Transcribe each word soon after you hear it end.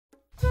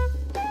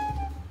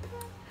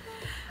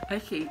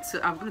Okay, so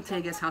I'm gonna tell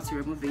you guys how to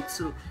remove it.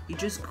 So you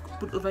just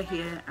put over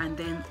here and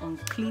then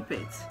unclip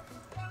it.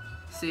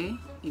 See,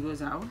 it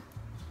goes out,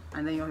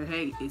 and then your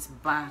hair is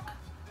back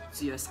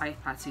to your side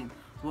pattern.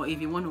 But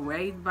if you want to wear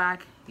it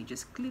back, you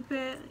just clip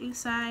it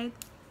inside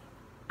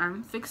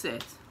and fix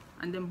it,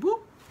 and then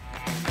boop.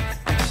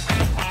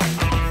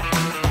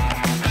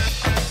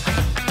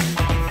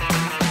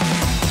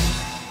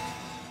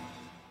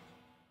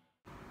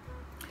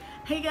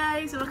 Hey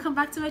guys, welcome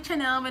back to my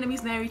channel. My name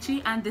is NONYE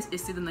RICHY and this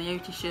is still the NONYE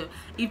RICHY Show.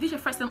 If this is your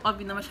first time of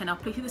being on my channel,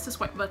 please hit the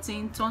subscribe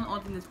button, turn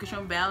on the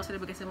notification bell so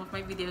that you get some of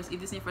my videos. If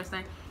this is your first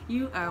time,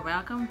 you are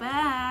welcome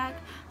back.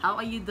 How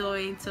are you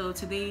doing? So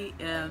today,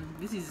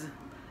 this is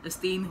a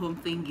staying home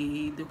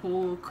thingy, the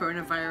whole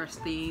coronavirus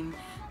thing,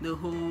 the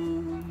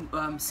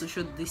whole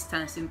social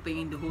distancing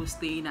thing, the whole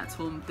staying at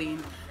home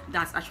thing.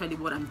 That's actually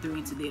what I'm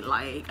doing today.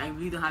 Like, I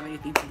really don't have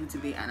anything to do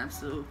today and I'm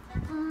so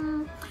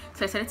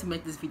I decided to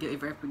make this video a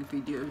very quick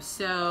video.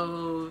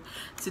 So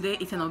today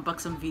it's an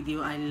unboxing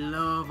video. I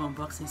love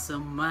unboxing so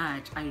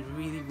much. I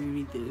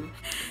really do.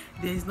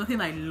 There's nothing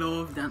I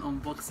love than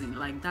unboxing.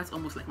 Like, that's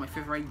almost like my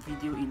favorite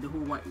video in the whole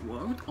wide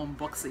world,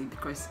 unboxing,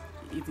 because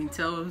it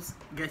entails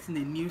getting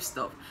the new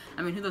stuff.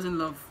 I mean, who doesn't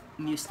love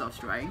new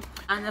stuff, right?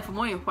 And for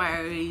more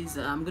inquiries,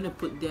 I'm gonna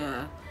put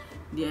the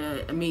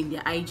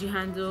IG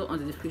handle on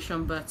the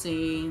description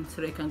button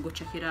so they can go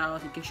check it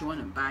out in case you want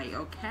to buy.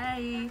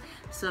 Okay,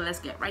 so let's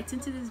get right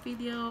into this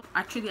video.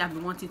 Actually, I've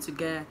been wanting to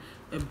get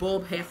a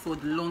bob hair for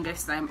the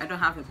longest time. I don't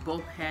have a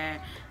bob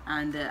hair,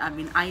 and I've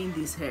been eyeing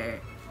this hair.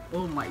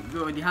 Oh my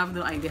god, you have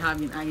no idea how I've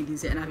been eyeing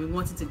this hair, and I've been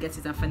wanting to get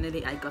it, and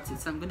finally I got it.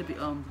 So I'm going to be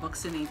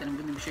unboxing it and I'm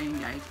going to be showing you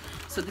guys.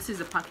 So this is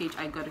the package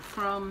I got it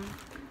from.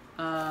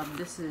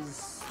 This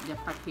is the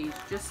package,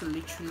 just a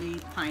literally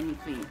tiny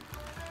thing,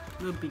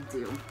 no big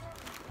deal.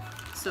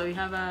 So you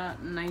have a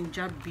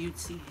NAIJA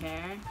beauty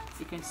hair.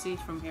 You can see it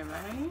from here,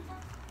 right?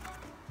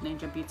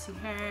 NAIJA beauty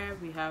hair.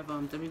 We have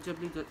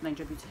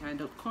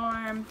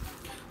www.naijabeautyhair.com.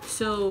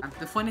 So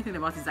the funny thing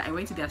about it is that I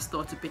went to their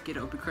store to pick it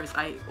up because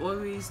I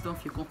always don't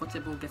feel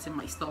comfortable getting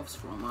my stuffs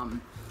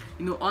from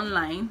you know,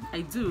 online.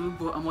 I do,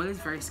 but I'm always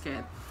very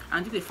scared.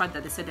 And due to the fact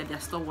that they said that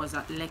their store was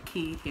at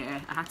Lekki here,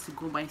 I had to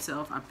go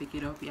myself and pick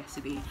it up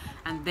yesterday,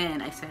 and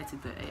then I started to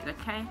do it.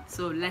 Okay,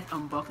 so let's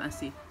unbox and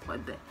see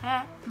what the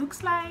hair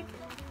looks like.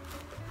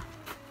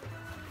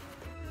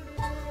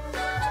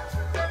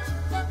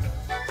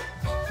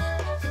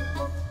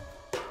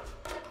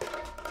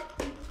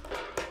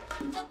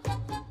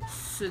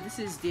 So this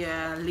is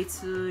their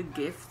little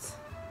gift.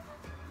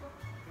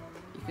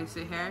 You can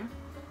see here,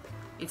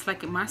 it's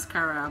like a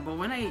mascara, but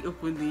when I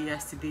opened it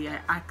yesterday,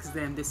 I asked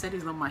them, they said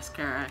it's not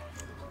mascara.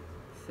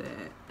 So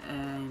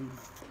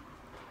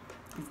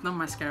it's not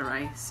mascara,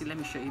 right? See, let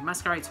me show you.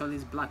 Mascara, it's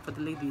always black for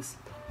the ladies,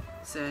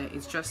 so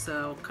it's just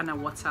a kind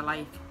of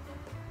water-like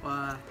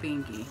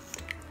thingy.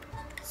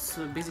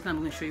 So basically I'm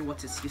going to show you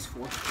what it's used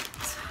for.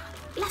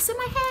 Let's see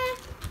my hair.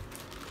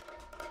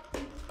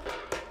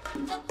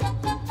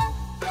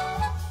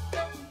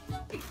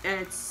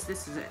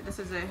 This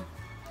is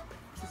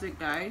it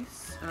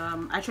guys.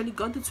 I actually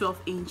got the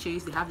 12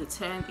 inches. They have the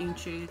 10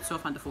 inches,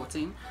 12 and the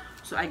 14.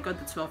 So I got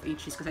the 12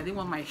 inches because I didn't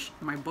want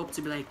my bob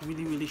to be like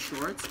really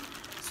short.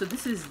 So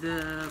this is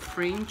the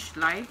fringe.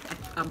 Like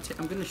I'm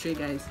gonna show you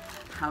guys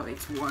how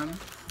it's worn.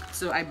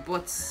 So I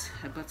bought it.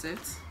 Let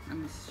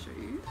me show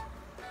you.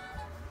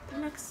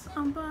 Let's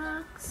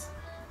unbox.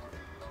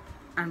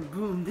 And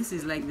boom, this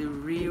is like the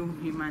real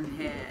human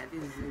hair.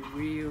 This is the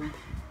real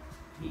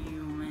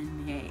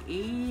human hair.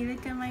 Hey,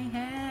 look at my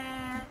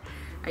hair.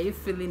 Are you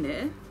feeling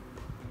it?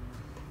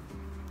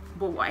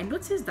 But I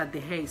noticed that the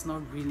hair is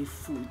not really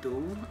full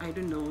though. I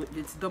don't know,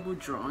 it's double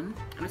drawn.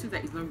 I noticed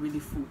that it's not really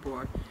full,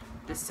 but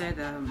they said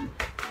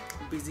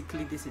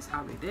basically this is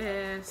how it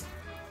is.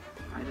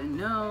 I don't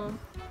know.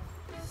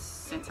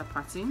 Center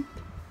pattern,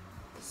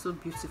 so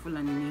beautiful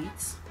and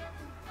neat.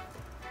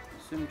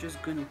 So I'm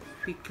just gonna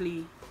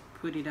quickly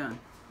put it on.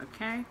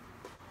 Okay,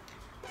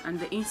 and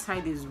the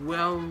inside is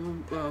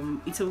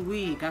it's a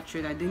wig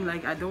actually. I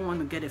don't want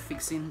to get a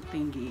fixing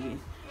thingy,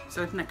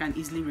 something I can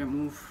easily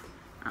remove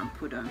and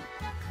put on.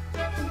 So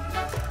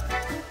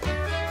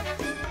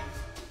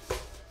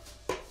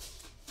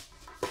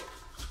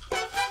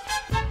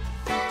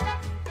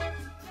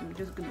I'm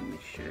just gonna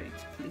make sure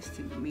it's placed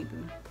in the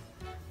middle.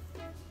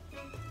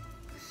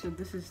 So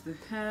this is the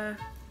hair,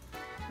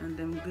 and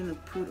I'm gonna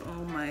put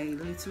all my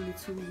little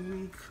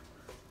wig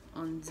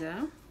on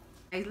there.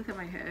 Guys, look at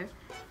my hair.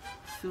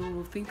 So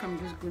I think I'm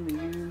just gonna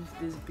use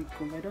this big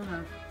comb. I don't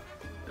have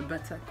a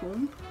better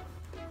comb.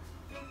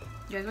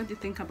 Guys, what do you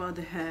think about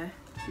the hair?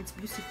 It's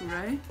beautiful,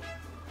 right?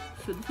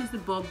 So this is the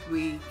bob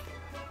wig.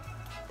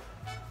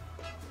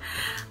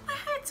 My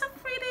hair's so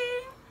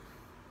pretty.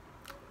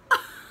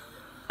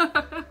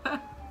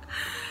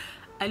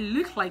 I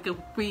look like a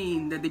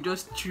queen that they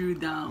just threw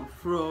down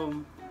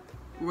from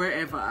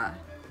wherever.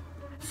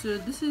 So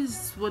this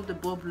is what the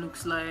bob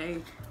looks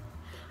like.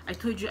 I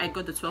told you I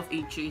got the 12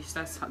 inches.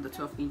 That's how the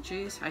 12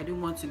 inches. I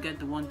didn't want to get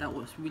the one that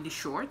was really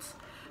short.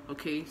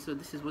 Okay, so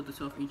this is what the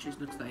 12 inches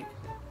looks like.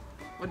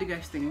 What do you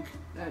guys think?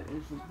 That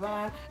is the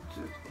back.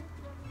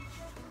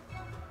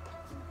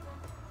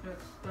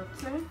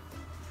 That's it.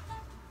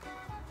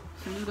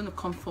 So I'm just gonna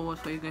come forward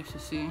for you guys to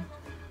see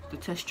the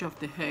texture of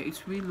the hair.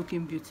 It's really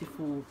looking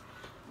beautiful.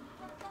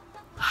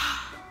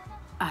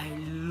 I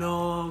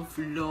love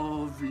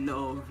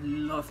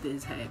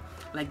this hair.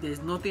 Like, there's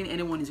nothing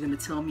anyone is gonna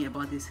tell me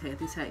about this hair.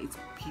 This hair is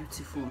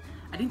beautiful.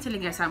 I didn't tell you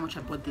guys how much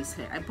I bought this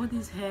hair. I bought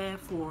this hair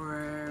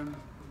for,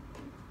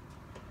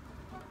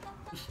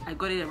 I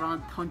got it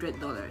around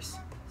 $100.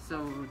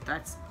 So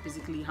that's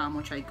basically how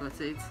much I got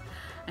it.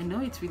 I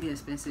know it's really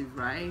expensive,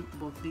 right?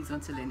 But please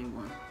don't tell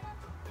anyone.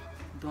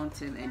 Don't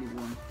tell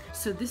anyone.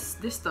 So this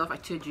stuff, I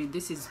told you,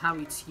 this is how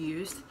it's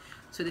used.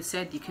 So they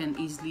said you can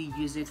easily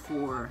use it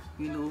for,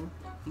 you know,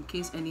 in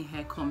case any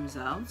hair comes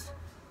out,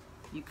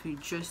 you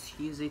could just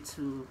use it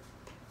to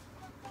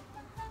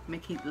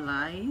make it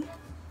lie.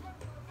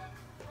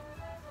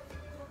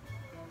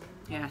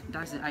 Yeah,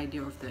 that's the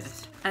idea of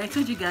this. And I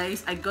told you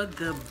guys I got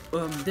the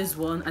this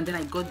one, and then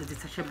I got the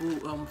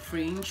detachable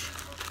fringe.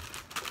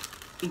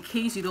 In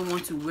case you don't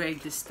want to wear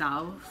this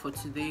style for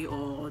today,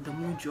 or the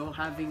mood you're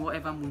having,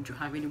 whatever mood you're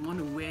having, you want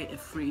to wear a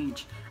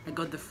fringe, I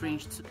got the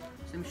fringe too.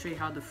 So let me show you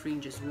how the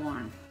fringe is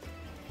worn.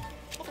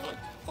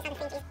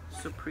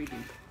 So pretty.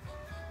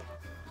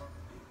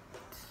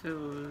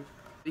 So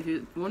if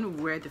you want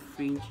to wear the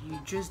fringe, you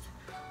just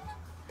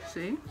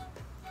see,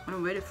 want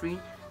to wear the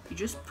fringe, you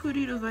just put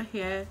it over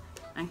here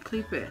and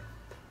clip it.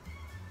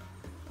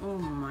 Oh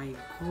my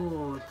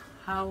god,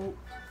 how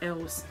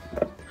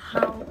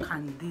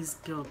can this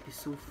girl be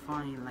so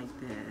fine like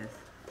this?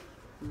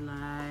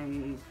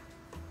 Like,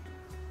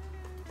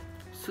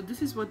 so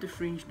this is what the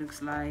fringe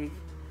looks like.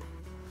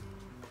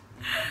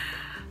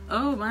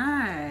 Oh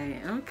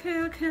my,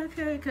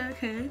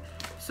 okay.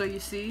 So you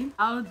see,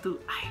 how do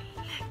I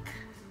look?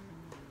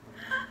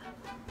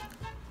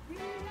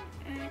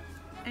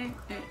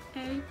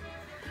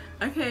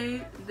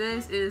 Okay,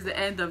 this is the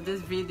end of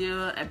this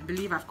video. I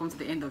believe I've come to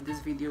the end of this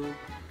video.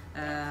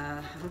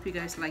 I hope you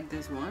guys like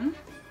this one,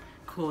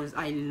 cause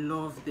I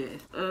love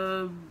this.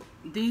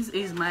 This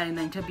is my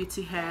NAIJA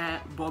Beauty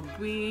hair bob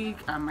wig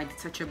and my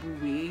detachable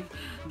wig.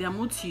 There are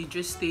moods you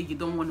just stay, you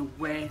don't want to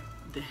wear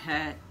the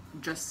hair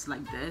just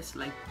like this,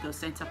 like the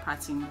center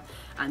parting,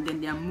 and then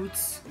there are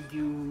moods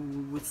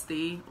you would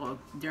stay, or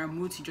there are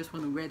moods you just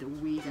want to wear the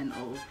wig and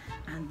all,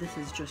 and this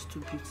is just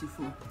too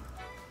beautiful.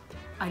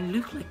 I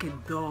look like a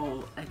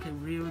doll, like a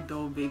real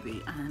doll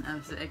baby, and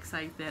I'm so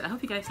excited. I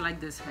hope you guys like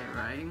this hair,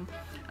 right?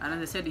 And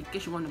as I said, in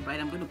case you want to buy it,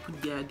 I'm going to put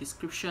their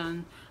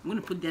description, I'm going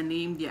to put their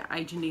name, their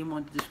IG name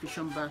on the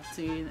description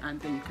button,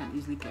 and then you can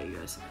easily get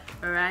yours.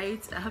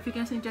 Alright, I hope you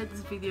guys enjoyed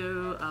this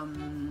video.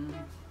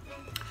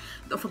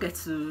 Don't forget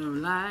to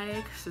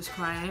like,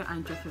 subscribe,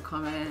 and drop your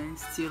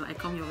comments. Till I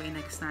come your way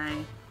next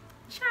time.